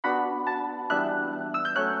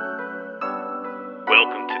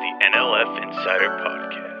NLF Insider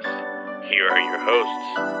Podcast. Here are your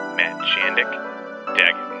hosts, Matt Chandick,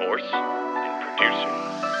 Daggett Morse, and producer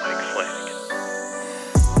Mike Flanagan.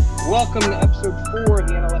 Welcome to episode 4 of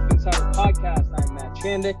the NLF Insider Podcast. I'm Matt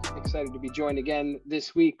Chandick, excited to be joined again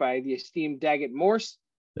this week by the esteemed Daggett Morse.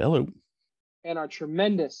 Hello. And our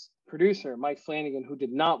tremendous producer, Mike Flanagan, who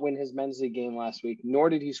did not win his men's league game last week,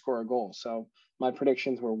 nor did he score a goal. So my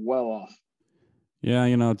predictions were well off.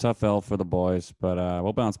 Yeah, tough L for the boys, but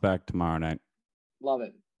we'll bounce back tomorrow night. Love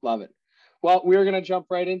it. Love it. Well, we're going to jump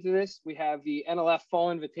right into this. We have the NLF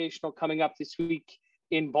Fall Invitational coming up this week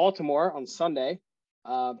in Baltimore on Sunday.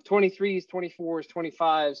 23s, 24s,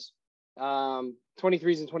 25s,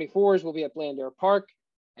 23s and 24s will be at Blandare Park,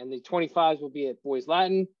 and the 25s will be at Boys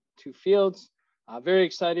Latin, 2 fields. Very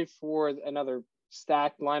excited for another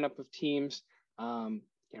stacked lineup of teams.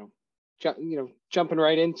 Jumping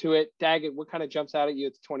right into it, Daggett, what kind of jumps out at you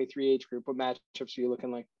at the 23 age group? What matchups are you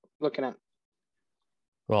looking at?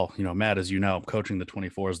 Well, Matt, as you know, I'm coaching the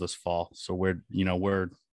 24s this fall, so we're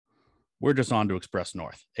just on to Express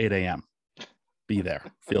North, 8 a.m. Be there,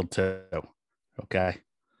 field 2. Okay,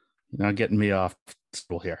 you're not getting me off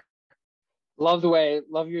school here. Love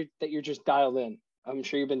that you're just dialed in. I'm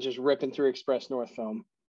sure you've been just ripping through Express North film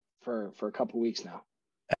for a couple weeks now.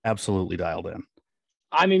 Absolutely dialed in.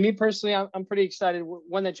 I mean, me personally, I'm pretty excited.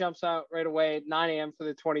 One that jumps out right away at 9 a.m. for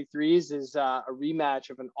the 23s is a rematch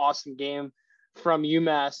of an awesome game from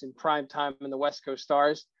UMass in prime time in the West Coast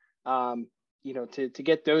Stars. To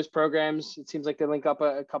get those programs, it seems like they link up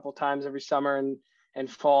a couple times every summer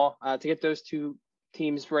and fall. To get those two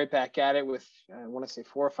teams right back at it with, I want to say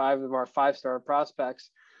 4 or 5 of our 5-star prospects,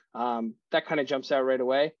 that kind of jumps out right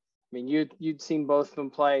away. I mean, you'd seen both of them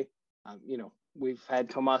play. We've had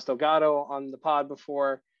Tomas Delgado on the pod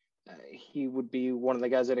before. He would be one of the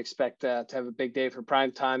guys I'd expect to have a big day for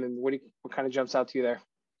prime time. And what kind of jumps out to you there?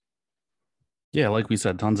 Yeah, like we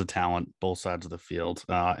said, tons of talent, both sides of the field.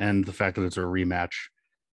 And the fact that it's a rematch,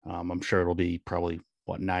 I'm sure it'll be probably,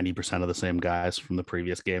 90% of the same guys from the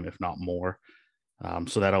previous game, if not more.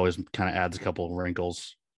 So that always kind of adds a couple of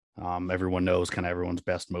wrinkles. Everyone knows kind of everyone's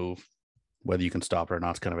best move. Whether you can stop it or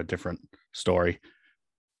not is kind of a different story.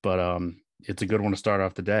 But it's a good one to start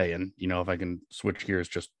off the day. And, if I can switch gears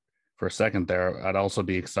just for a second there, I'd also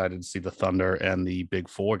be excited to see the Thunder and the Big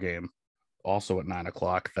 4 game also at 9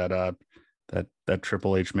 o'clock. That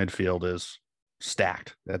Triple H midfield is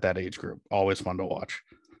stacked at that age group. Always fun to watch.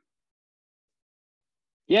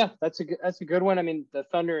 Yeah, that's a good one. I mean, the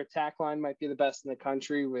Thunder attack line might be the best in the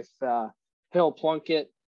country with Hill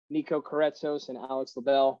Plunkett, Nico Corretzos, and Alex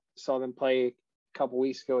LaBelle. Saw them play a couple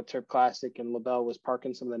weeks ago at Terp Classic, and LaBelle was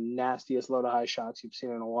parking some of the nastiest low to high shots you've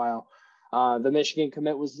seen in a while. The Michigan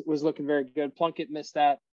commit was looking very good. Plunkett missed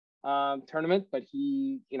that tournament, but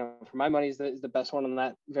he, for my money, is the best one on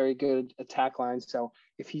that very good attack line. So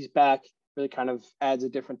if he's back, really kind of adds a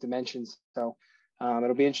different dimensions. So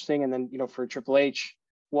it'll be interesting. And then, for Triple H,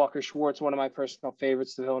 Walker Schwartz, one of my personal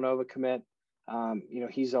favorites, the Villanova commit.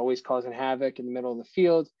 He's always causing havoc in the middle of the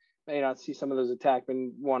field. May not see some of those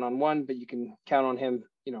attackmen one-on-one, but you can count on him,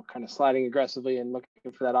 kind of sliding aggressively and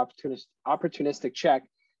looking for that opportunistic check,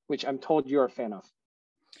 which I'm told you're a fan of.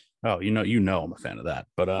 Oh, I'm a fan of that,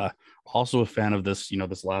 but also a fan of this,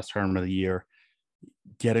 this last tournament of the year,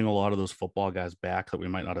 getting a lot of those football guys back that we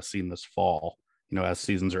might not have seen this fall, as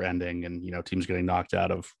seasons are ending and, teams getting knocked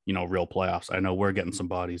out of, real playoffs. I know we're getting some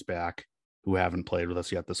bodies back who haven't played with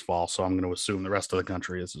us yet this fall, so I'm going to assume the rest of the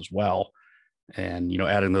country is as well. And,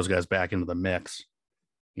 adding those guys back into the mix,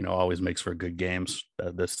 always makes for good games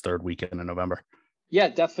this third weekend in November. Yeah,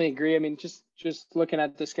 definitely agree. I mean, just looking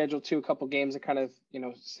at the schedule too, a couple games that kind of,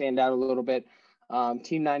 stand out a little bit.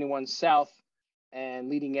 Team 91 South and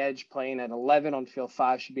Leading Edge playing at 11 on field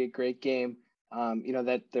 5 should be a great game.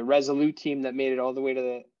 That the Resolute team that made it all the way to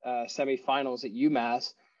the semifinals at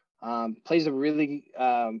UMass plays a really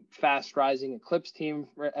fast rising Eclipse team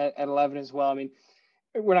at 11 as well. I mean,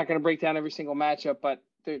 we're not going to break down every single matchup, but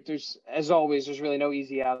there's, as always, there's really no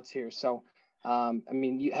easy outs here. So,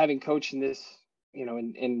 having coached in this,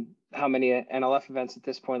 in how many NLF events at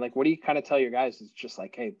this point, like, what do you kind of tell your guys? It's just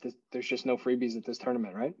like, hey, there's just no freebies at this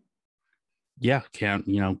tournament, right? Yeah, can't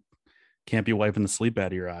be wiping the sleep out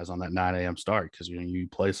of your eyes on that 9 a.m. start because you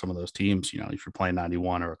play some of those teams. If you're playing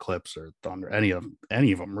 91 or Eclipse or Thunder, any of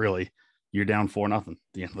them really, you're down 4-0 at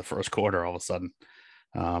the end of the first quarter all of a sudden.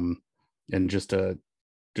 And just to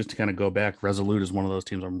kind of go back, Resolute is one of those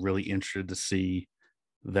teams I'm really interested to see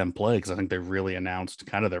them play because I think they really announced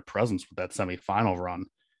kind of their presence with that semifinal run.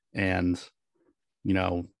 And,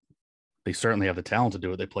 they certainly have the talent to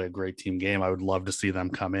do it. They play a great team game. I would love to see them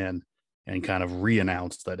come in and kind of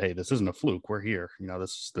re-announced that, hey, this isn't a fluke. We're here.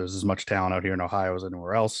 There's as much talent out here in Ohio as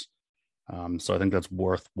anywhere else. So I think that's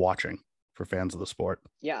worth watching for fans of the sport.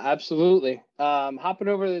 Yeah, absolutely. Hopping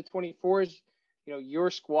over to the 24s,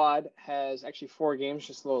 your squad has actually 4 games,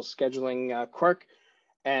 just a little scheduling quirk,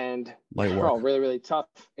 and they're all really, really tough.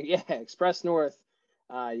 Yeah, Express North,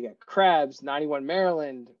 you got Crabs, 91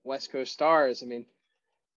 Maryland, West Coast Stars. I mean,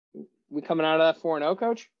 we coming out of that 4-0,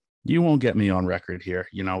 coach? You won't get me on record here,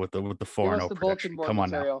 with the 4-0 prediction. Come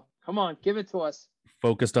on material. Now. Come on, give it to us.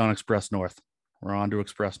 Focused on Express North. We're on to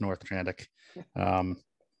Express North, Chandic.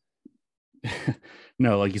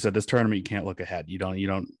 No, like you said, this tournament, you can't look ahead. You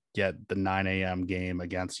don't get the 9 a.m. game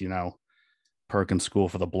against, Perkins School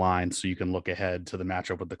for the Blind, so you can look ahead to the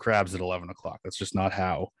matchup with the Crabs at 11 o'clock. That's just not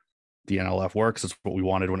how the NLF works. It's what we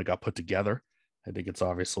wanted when it got put together. I think it's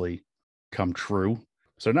obviously come true.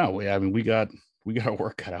 So no, we got our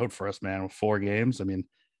work cut out for us, man, with 4 games. I mean,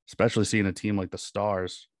 especially seeing a team like the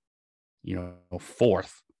Stars,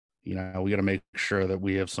 fourth, we got to make sure that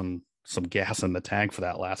we have some gas in the tank for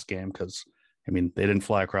that last game, because they didn't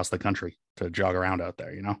fly across the country to jog around out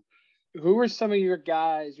there. Who are some of your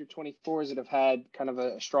guys, your 24s, that have had kind of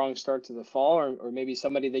a strong start to the fall, or maybe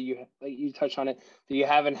somebody that you touched on it that you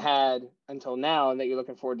haven't had until now and that you're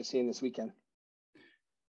looking forward to seeing this weekend?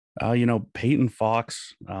 Peyton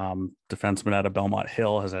Fox, defenseman out of Belmont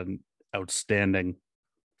Hill, has had an outstanding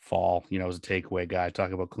fall, as a takeaway guy.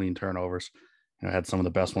 Talk about clean turnovers. Had some of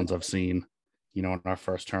the best ones I've seen, in our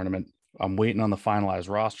first tournament. I'm waiting on the finalized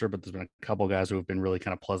roster, but there's been a couple of guys who have been really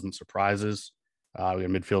kind of pleasant surprises. We have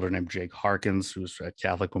a midfielder named Jake Harkins, who's at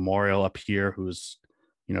Catholic Memorial up here, who's,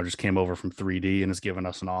 just came over from 3D and has given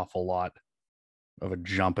us an awful lot of a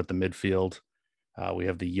jump at the midfield. We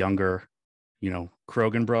have the younger,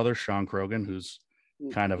 Krogan brother, Sean Krogan, who's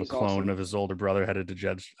kind of a clone of his older brother, headed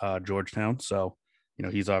to Georgetown. So,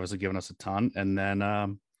 he's obviously given us a ton. And then,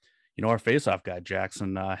 our face-off guy,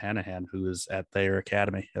 Jackson Hanahan, who is at their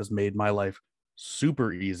academy, has made my life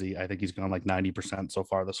super easy. I think he's gone like 90% so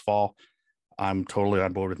far this fall. I'm totally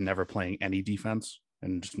on board with never playing any defense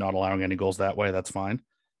and just not allowing any goals that way. That's fine.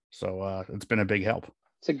 So it's been a big help.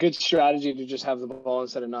 It's a good strategy to just have the ball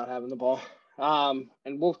instead of not having the ball.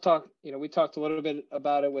 And we'll talk, we talked a little bit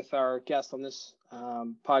about it with our guest on this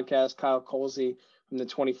podcast, Kyle Colsey from the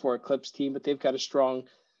 24 Eclipse team, but they've got a strong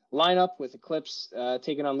lineup with Eclipse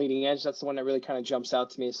taking on Leading Edge. That's the one that really kind of jumps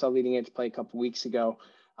out to me. I saw Leading Edge play a couple weeks ago.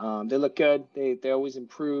 They look good. They always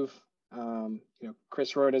improve.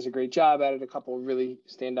 Chris Roy does a great job at it. A couple of really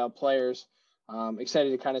standout players.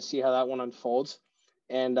 Excited to kind of see how that one unfolds.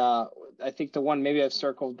 And I think the one maybe I've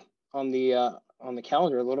circled on the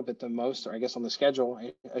calendar a little bit the most, or I guess on the schedule,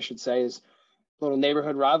 I should say, is a little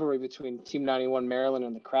neighborhood rivalry between Team 91 Maryland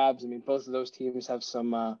and the Crabs. Both of those teams have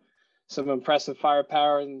some impressive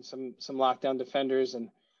firepower and some lockdown defenders, and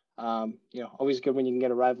always good when you can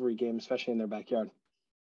get a rivalry game, especially in their backyard.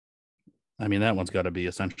 That one's got to be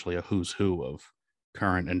essentially a who's who of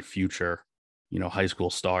current and future, high school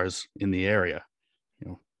stars in the area.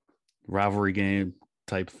 Rivalry game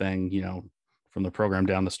type thing, from the program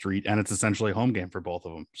down the street, and it's essentially a home game for both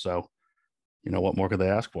of them. So, what more could they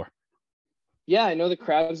ask for? Yeah, I know the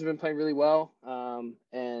Crabs have been playing really well,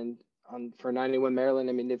 and for 91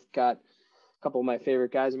 Maryland, they've got a couple of my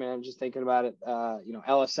favorite guys. I'm just thinking about it.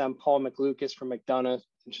 LSM Paul McLucas from McDonough,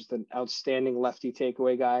 just an outstanding lefty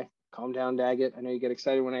takeaway guy. Calm down, Daggett. I know you get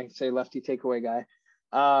excited when I say lefty takeaway guy.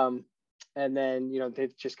 And then,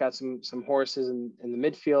 they've just got some horses in the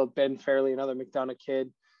midfield. Ben Fairley, another McDonough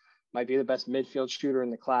kid, might be the best midfield shooter in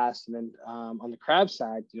the class. And then on the Crab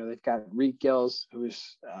side, they've got Reed Gills,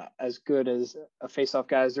 who's as good as a face-off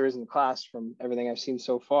guy as there is in the class from everything I've seen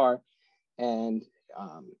so far. And,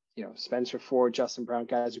 Spencer Ford, Justin Brown,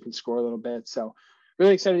 guys who can score a little bit. So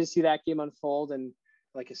really excited to see that game unfold. And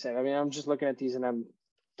like I said, I'm just looking at these, and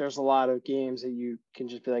there's a lot of games that you can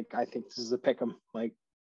just be like, I think this is a pick 'em. Like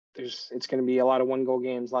it's going to be a lot of 1-goal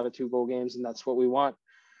games, a lot of 2-goal games, and that's what we want.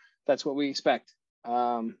 That's what we expect.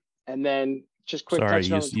 And then just quick. Sorry,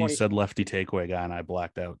 you said lefty takeaway guy, and I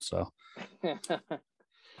blacked out. So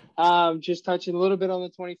just touching a little bit on the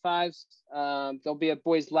 25s. There'll be a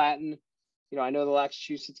boys Latin. I know the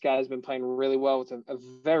Massachusetts guy has been playing really well with a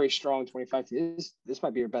very strong 25. This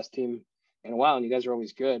might be your best team in a while, and you guys are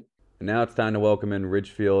always good. And now it's time to welcome in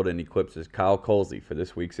Ridgefield and Eclipse's Kyle Colsey for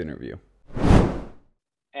this week's interview.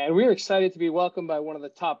 And we're excited to be welcomed by one of the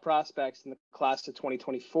top prospects in the class of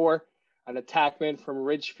 2024, an attackman from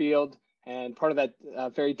Ridgefield, and part of that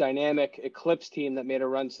very dynamic Eclipse team that made a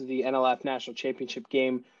run to the NLF National Championship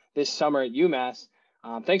game this summer at UMass.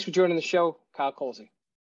 Thanks for joining the show, Kyle Colsey.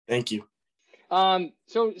 Thank you.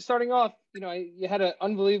 So starting off, you had an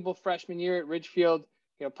unbelievable freshman year at Ridgefield,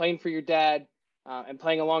 playing for your dad and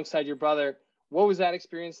playing alongside your brother. What was that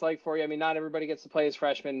experience like for you? I mean, not everybody gets to play as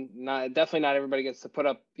freshmen. Definitely not everybody gets to put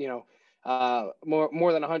up,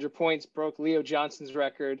 more than 100 points. Broke Leo Johnson's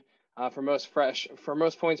record for most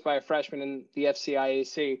points by a freshman in the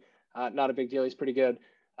FCIAC. Not a big deal. He's pretty good.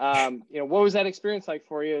 What was that experience like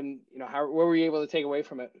for you, and what were you able to take away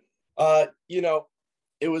from it?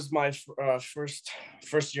 It was my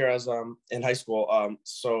first year as in high school.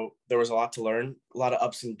 So there was a lot to learn, a lot of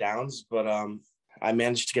ups and downs, but I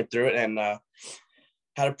managed to get through it and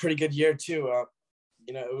had a pretty good year too.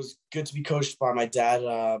 It was good to be coached by my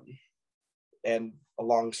dad and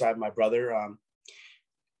alongside my brother.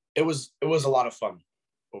 It was a lot of fun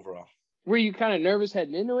overall. Were you kind of nervous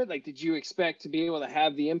heading into it? Like, did you expect to be able to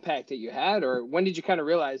have the impact that you had, or when did you kind of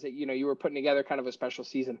realize that, you were putting together kind of a special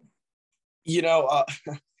season?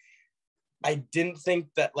 I didn't think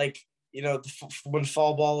that, when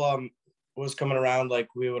fall ball was coming around, like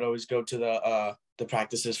we would always go to the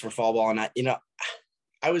practices for fall ball, and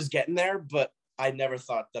I was getting there, but I never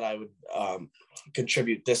thought that I would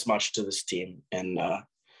contribute this much to this team. And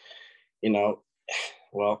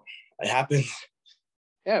well, it happened.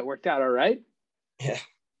 Yeah, it worked out all right. Yeah,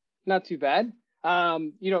 not too bad.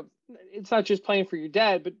 It's not just playing for your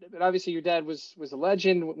dad, but obviously your dad was a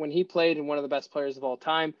legend when he played and one of the best players of all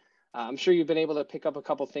time. I'm sure you've been able to pick up a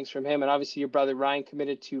couple things from him, and obviously your brother Ryan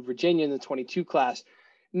committed to Virginia in the 22 class.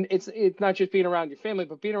 It's not just being around your family,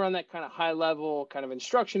 but being around that kind of high level kind of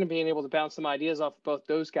instruction and being able to bounce some ideas off of both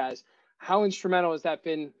those guys. How instrumental has that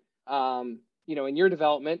been, in your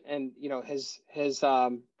development? And, has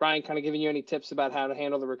Ryan kind of given you any tips about how to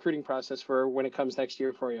handle the recruiting process for when it comes next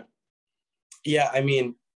year for you? Yeah, I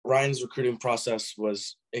mean, Ryan's recruiting process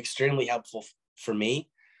was extremely helpful for me.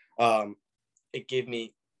 It gave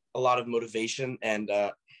me a lot of motivation, and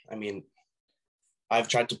I've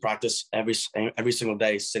tried to practice every single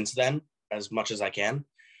day since then as much as I can.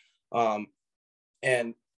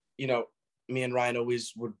 And me and Ryan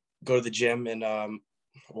always would go to the gym, and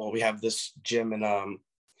we have this gym in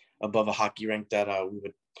above a hockey rink that we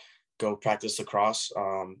would go practice lacrosse.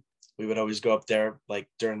 We would always go up there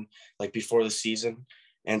before the season,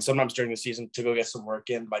 and sometimes during the season to go get some work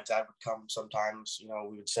in. My dad would come sometimes.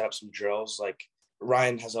 We would set up some drills. Like,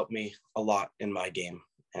 Ryan has helped me a lot in my game,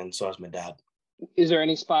 and so has my dad. Is there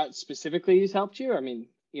any spot specifically he's helped you? I mean,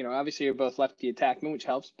 obviously you're both lefty attackmen, which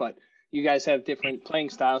helps, but you guys have different playing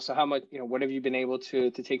styles. So how much, what have you been able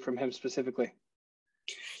to take from him specifically?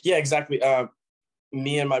 Yeah, exactly.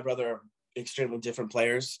 Me and my brother are extremely different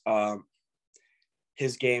players.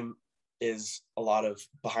 His game is a lot of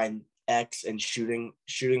behind X and shooting,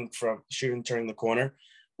 turning the corner,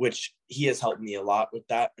 which he has helped me a lot with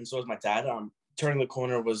that. And so has my dad. Turning the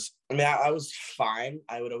corner was, I was fine.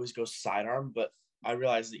 I would always go sidearm, but I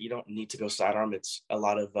realized that you don't need to go sidearm. It's a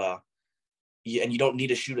lot of, and you don't need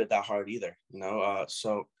to shoot it that hard either,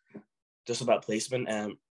 so just about placement.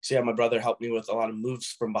 And so, yeah, my brother helped me with a lot of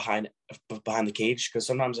moves from behind the cage, because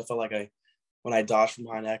sometimes I feel like when I dodge from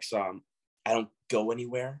behind X, I don't go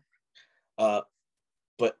anywhere. But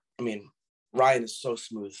Ryan is so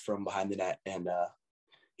smooth from behind the net, and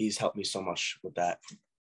he's helped me so much with that.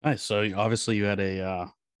 Nice. So obviously you had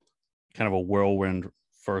a kind of a whirlwind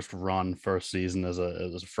first season as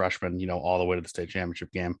a freshman, all the way to the state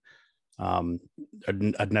championship game.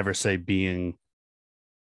 I'd never say being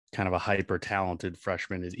kind of a hyper talented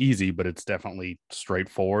freshman is easy, but it's definitely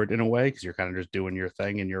straightforward in a way, because you're kind of just doing your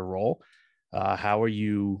thing in your role. How are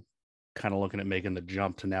you kind of looking at making the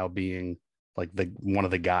jump to now being like one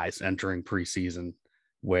of the guys entering preseason,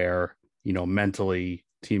 where, mentally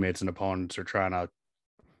teammates and opponents are trying to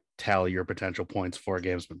tally your potential points before a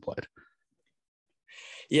game's been played?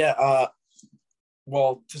 Yeah.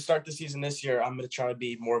 Well, to start the season this year, I'm going to try to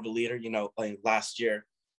be more of a leader. Like last year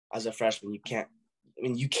as a freshman, you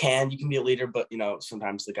can be a leader, but,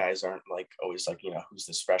 sometimes the guys aren't always who's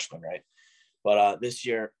this freshman, right? But this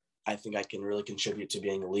year, I think I can really contribute to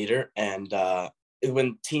being a leader. And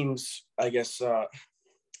when teams, I guess,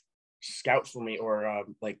 scout for me or are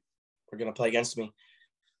going to play against me,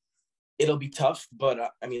 it'll be tough,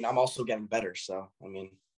 but I'm also getting better. So,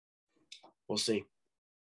 we'll see.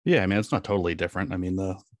 Yeah. It's not totally different.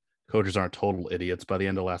 The coaches aren't total idiots. By the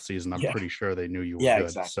end of last season, I'm pretty sure they knew you were good.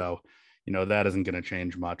 Exactly. So, that isn't going to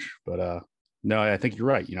change much, but no, I think you're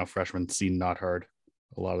right. Freshmen seen, not heard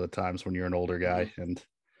a lot of the times when you're an older guy. And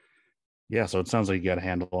yeah, so it sounds like you got a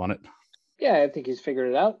handle on it. Yeah, I think he's figured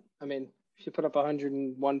it out. If you put up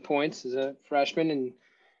 101 points as a freshman, and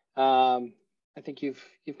I think you've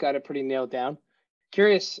got it pretty nailed down.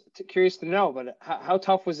 Curious to know, but how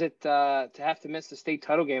tough was it to have to miss the state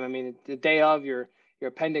title game? I mean, the day of your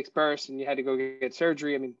appendix burst and you had to go get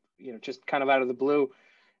surgery. I mean, just kind of out of the blue.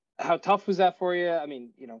 How tough was that for you? I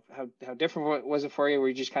mean, how different was it for you? Were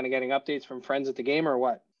you just kind of getting updates from friends at the game or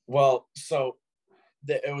what? Well, so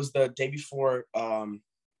it was the day before the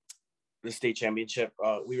state championship.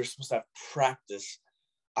 We were supposed to have practice.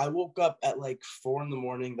 I woke up at like 4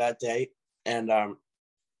 a.m. that day, and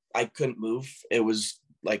I couldn't move. It was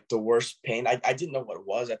like the worst pain. I didn't know what it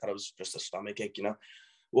was. I thought it was just a stomach ache,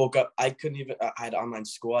 Woke up. I couldn't even, I had online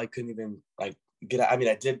school. I couldn't even like get out. I mean,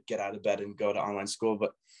 I did get out of bed and go to online school,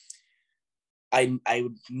 but I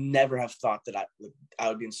would never have thought that I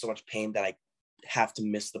would be in so much pain that I have to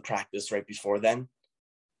miss the practice right before then.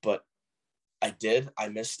 But I did. I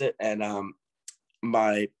missed it. And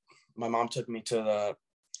my mom took me to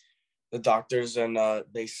the doctors, and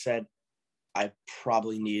they said I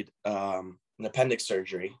probably need an appendix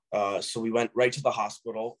surgery. So we went right to the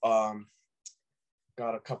hospital,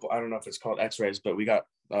 got a couple, I don't know if it's called x-rays, but we got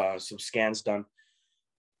some scans done.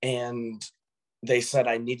 And they said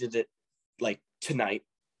I needed it like tonight.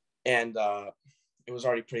 And it was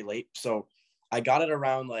already pretty late. So I got it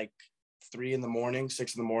around like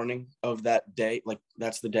 6 a.m. of that day. Like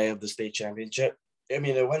that's the day of the state championship. I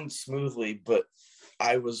mean, it went smoothly, but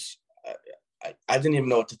I didn't even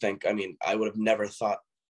know what to think. I mean, I would have never thought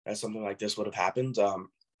that something like this would have happened.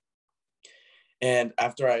 And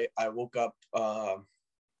after I woke up,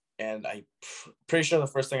 and I'm pretty sure the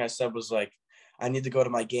first thing I said was like, I need to go to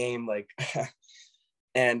my game. Like,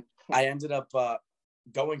 and I ended up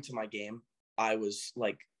going to my game. I was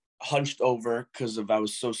like hunched over because I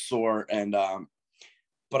was so sore. And,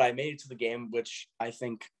 but I made it to the game, which I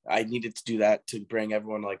think I needed to do that to bring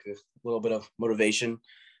everyone like a little bit of motivation,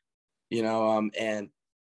 and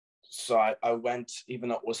so I went, even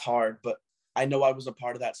though it was hard, but I know I was a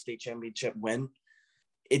part of that state championship win.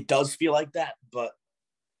 It does feel like that, but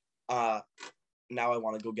now I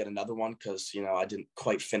want to go get another one because, I didn't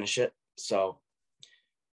quite finish it. So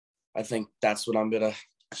I think that's what I'm going to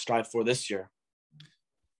strive for this year.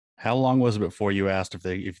 How long was it before you asked if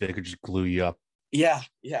they could just glue you up? Yeah.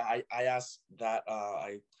 I asked that.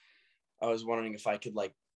 I was wondering if I could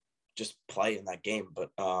like just play in that game,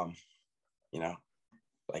 but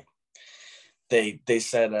like they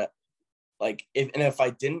said like if I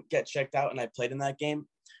didn't get checked out and I played in that game,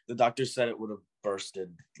 the doctor said it would have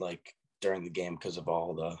bursted like during the game because of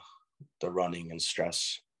all the running and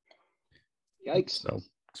stress. Yikes. So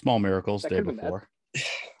small miracles day before.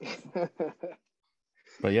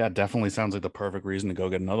 But yeah, definitely sounds like the perfect reason to go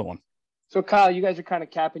get another one. So Kyle, you guys are kind of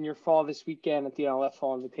capping your fall this weekend at the NLF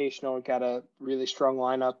Fall Invitational. We've got a really strong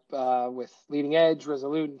lineup with Leading Edge,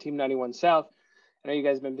 Resolute, and Team 91 South. I know you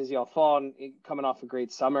guys have been busy all fall and coming off a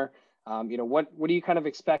great summer. What are you kind of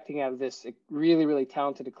expecting out of this really, really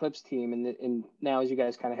talented Eclipse team and now as you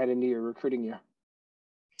guys kind of head into your recruiting year?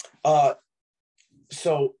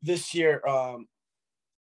 So this year,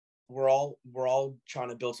 we're all trying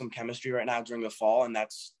to build some chemistry right now during the fall, and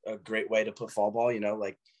that's a great way to put fall ball,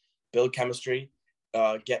 like build chemistry,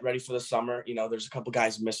 get ready for the summer. There's a couple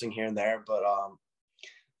guys missing here and there, but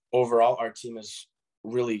overall our team is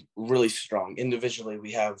really, really strong. Individually,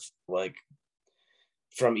 we have like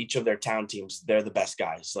from each of their town teams, they're the best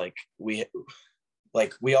guys. Like we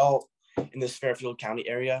all in this Fairfield County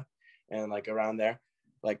area and like around there,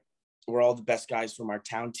 like we're all the best guys from our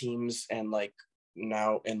town teams and like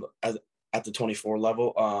now and at the 24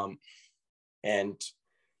 level. And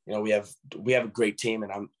we have a great team,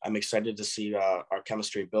 and I'm excited to see our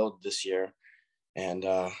chemistry build this year and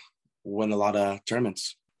win a lot of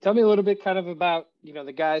tournaments. Tell me a little bit kind of about,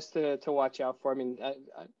 the guys to watch out for. I mean,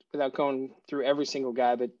 without going through every single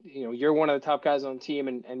guy, but, you're one of the top guys on the team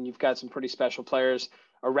and you've got some pretty special players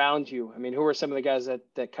around you. I mean, who are some of the guys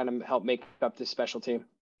that kind of help make up this special team?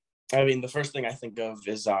 I mean, the first thing I think of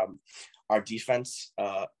is our defense.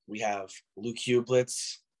 We have Luke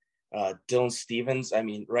Hublitz, Dylan Stevens. I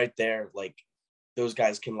mean, right there, like those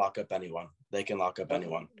guys can lock up anyone. They can lock up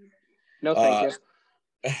anyone. No, thank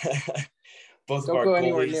you. Both Don't of our go goalies,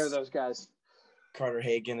 anywhere near those guys. Carter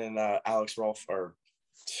Hagen and Alex Rolfe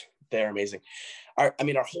they're amazing. Our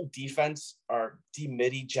whole defense, our D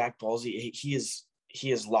Mitty, Jack Ballsy, he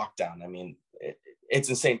is locked down. I mean, it's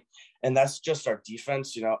insane. And that's just our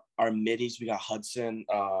defense. Our middies, we got Hudson,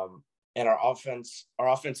 and our offense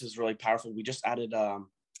is really powerful. We just added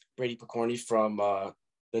Brady Picorni from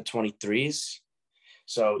the 23s.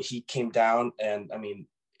 So he came down, and I mean,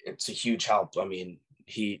 it's a huge help. I mean,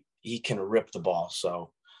 he can rip the ball.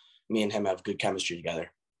 So me and him have good chemistry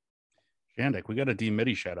together. Shandik, we got a D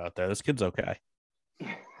Mitty shout out there. This kid's okay.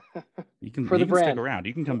 You can For the stick brand. around.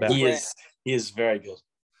 You can come back. He is very good.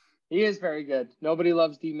 He is very good. Nobody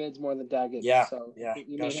loves D-mids more than Daggett. Yeah, So yeah.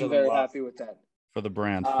 you Gotta made show him them very love. happy with that. For the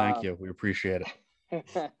brand. Thank you. We appreciate it.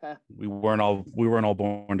 We weren't all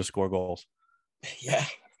born to score goals. Yeah.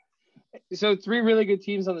 So 3 really good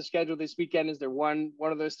teams on the schedule this weekend. Is there one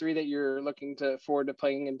of those 3 that you're looking forward to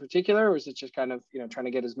playing in particular, or is it just kind of, trying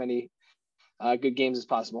to get as many good games as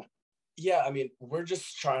possible? Yeah, I mean, we're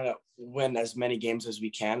just trying to win as many games as we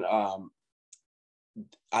can.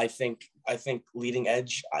 I think Leading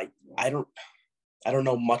Edge. I don't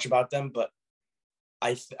know much about them, but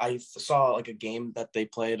I saw like a game that they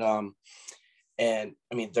played. And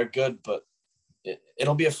I mean, they're good, but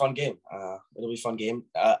it'll be a fun game. It'll be a fun game.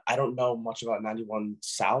 I don't know much about 91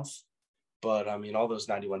 South, but I mean, all those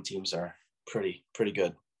 91 teams are pretty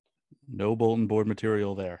good. No bulletin board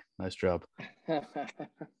material there. Nice job.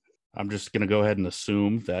 I'm just going to go ahead and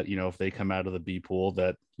assume that, if they come out of the B pool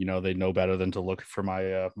that, they know better than to look for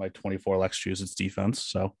my 24 Massachusetts defense.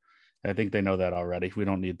 So I think they know that already. We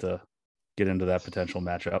don't need to get into that potential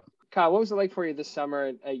matchup. Kyle, what was it like for you this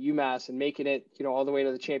summer at UMass and making it, all the way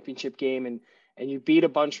to the championship game, and you beat a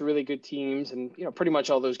bunch of really good teams, and, pretty much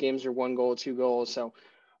all those games are 1 goal, 2 goals. So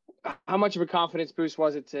how much of a confidence boost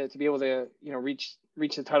was it to be able to,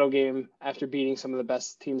 reach the title game after beating some of the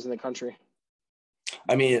best teams in the country?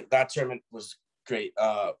 I mean, that tournament was great.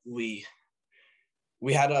 We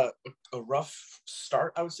had a rough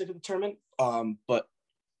start, I would say, to the tournament. But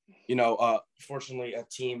fortunately, a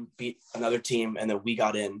team beat another team, and then we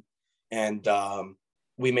got in, and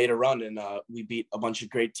we made a run, and we beat a bunch of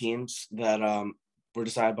great teams that were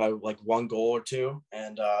decided by like 1 goal or 2.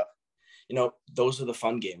 And those are the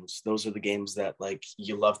fun games. Those are the games that like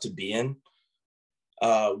you love to be in.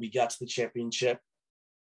 We got to the championship,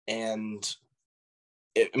 and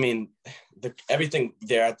everything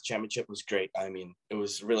there at the championship was great. I mean, it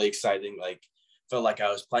was really exciting. Like, felt like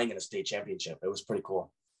I was playing in a state championship. It was pretty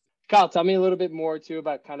cool. Kyle, tell me a little bit more too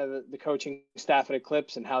about kind of the coaching staff at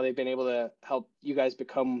Eclipse and how they've been able to help you guys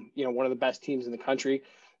become, one of the best teams in the country.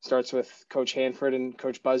 Starts with Coach Hanford and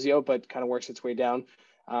Coach Buzzio, but kind of works its way down.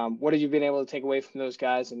 What have you been able to take away from those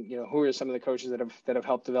guys, and who are some of the coaches that have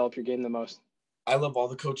helped develop your game the most? I love all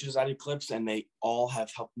the coaches at Eclipse, and they all have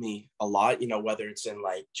helped me a lot, whether it's in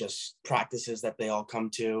like just practices that they all come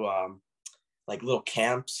to, like little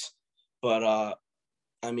camps. But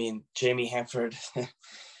I mean, Jamie Hanford,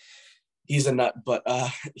 he's a nut, but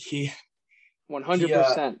he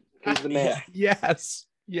 100%. He's the man. Yeah.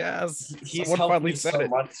 Yes. He's Someone helped finally me said so it.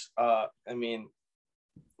 much. I mean,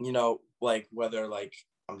 like whether like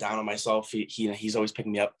I'm down on myself, he's always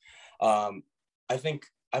picking me up. I think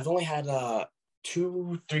I've only had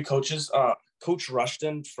 2-3 coaches. Coach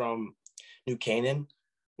Rushton from New Canaan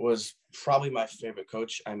was probably my favorite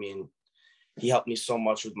coach. I mean, he helped me so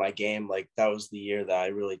much with my game. Like, that was the year that I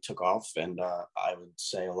really took off, and I would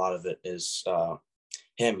say a lot of it is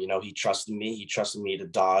him. He trusted me. He trusted me to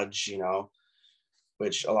dodge,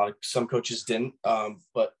 which some coaches didn't.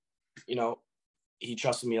 But he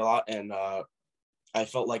trusted me a lot, and I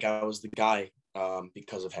felt like I was the guy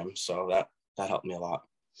because of him. So that helped me a lot.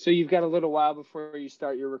 So you've got a little while before you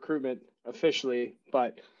start your recruitment officially,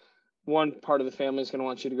 but one part of the family is going to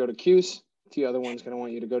want you to go to Cuse. The other one's going to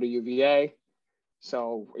want you to go to UVA.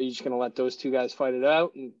 So are you just going to let those 2 guys fight it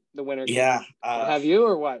out, and the winner can have you,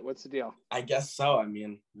 or what? What's the deal? I guess so. I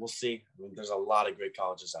mean, we'll see. I mean, there's a lot of great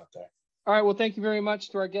colleges out there. All right. Well, thank you very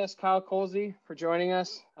much to our guest, Kyle Colsey, for joining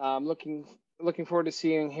us. Looking forward to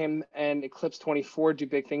seeing him and Eclipse 24 do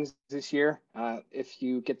big things this year. If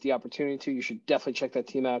you get the opportunity to, you should definitely check that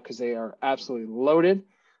team out because they are absolutely loaded.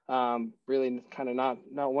 Really kind of not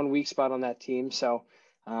one weak spot on that team. So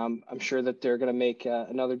I'm sure that they're going to make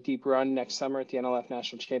another deep run next summer at the NLF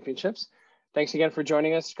National Championships. Thanks again for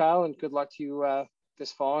joining us, Kyle, and good luck to you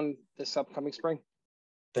this fall and this upcoming spring.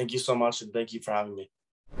 Thank you so much, and thank you for having me.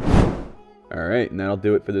 All right, and that'll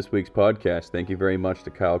do it for this week's podcast. Thank you very much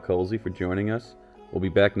to Kyle Colsey for joining us. We'll be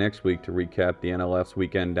back next week to recap the NLF's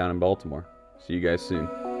weekend down in Baltimore. See you guys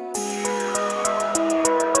soon.